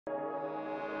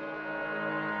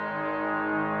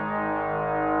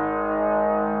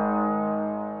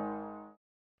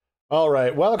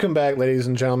Alright, welcome back, ladies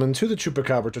and gentlemen, to the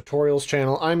Chupacabra Tutorials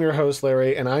channel. I'm your host,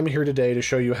 Larry, and I'm here today to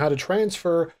show you how to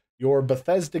transfer your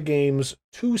Bethesda games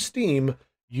to Steam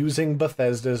using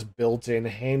Bethesda's built-in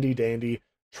handy-dandy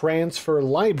transfer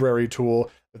library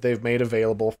tool that they've made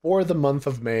available for the month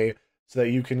of May so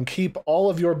that you can keep all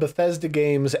of your Bethesda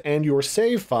games and your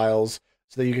save files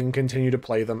so that you can continue to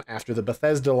play them after the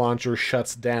Bethesda launcher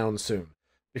shuts down soon.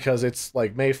 Because it's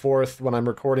like May 4th when I'm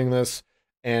recording this,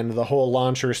 and the whole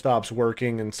launcher stops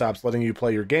working and stops letting you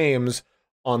play your games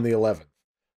on the 11th.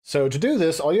 So to do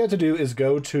this, all you have to do is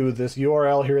go to this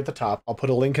URL here at the top. I'll put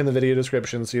a link in the video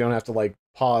description so you don't have to like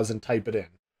pause and type it in.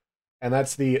 And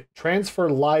that's the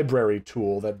transfer library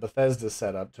tool that Bethesda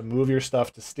set up to move your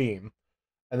stuff to Steam.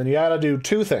 And then you gotta do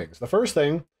two things. The first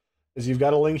thing is you've got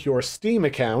to link your Steam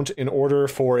account in order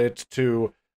for it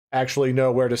to actually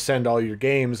know where to send all your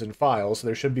games and files. So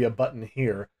there should be a button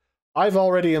here. I've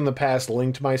already in the past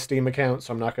linked my Steam account,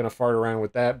 so I'm not going to fart around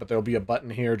with that, but there'll be a button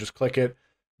here. Just click it,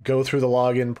 go through the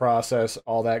login process,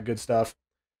 all that good stuff.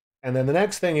 And then the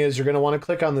next thing is you're going to want to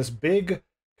click on this big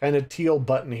kind of teal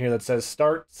button here that says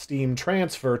Start Steam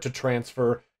Transfer to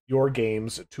transfer your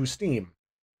games to Steam.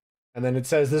 And then it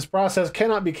says this process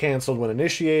cannot be canceled when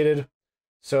initiated.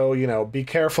 So, you know, be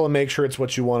careful and make sure it's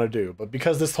what you want to do. But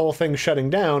because this whole thing's shutting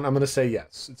down, I'm going to say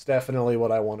yes. It's definitely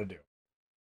what I want to do.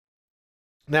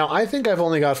 Now, I think I've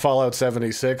only got Fallout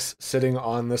 76 sitting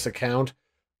on this account,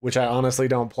 which I honestly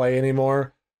don't play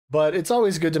anymore, but it's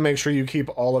always good to make sure you keep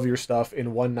all of your stuff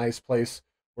in one nice place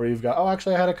where you've got, oh,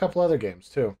 actually, I had a couple other games,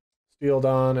 too. Steel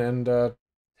Dawn and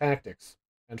Tactics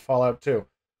and Fallout 2.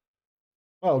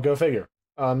 Well, go figure.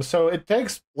 So it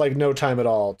takes, like, no time at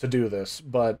all to do this,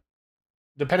 but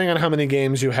depending on how many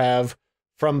games you have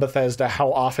from Bethesda,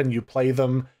 how often you play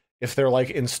them, if they're like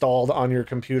installed on your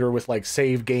computer with like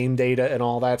save game data and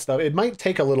all that stuff, it might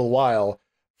take a little while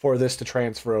for this to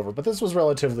transfer over, but this was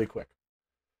relatively quick.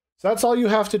 So that's all you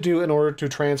have to do in order to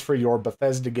transfer your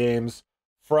Bethesda games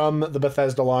from the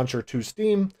Bethesda launcher to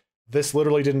Steam. This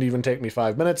literally didn't even take me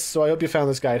 5 minutes, so I hope you found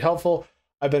this guide helpful.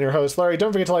 I've been your host, Larry.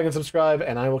 Don't forget to like and subscribe,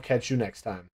 and I will catch you next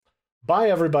time. Bye,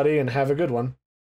 everybody, and have a good one.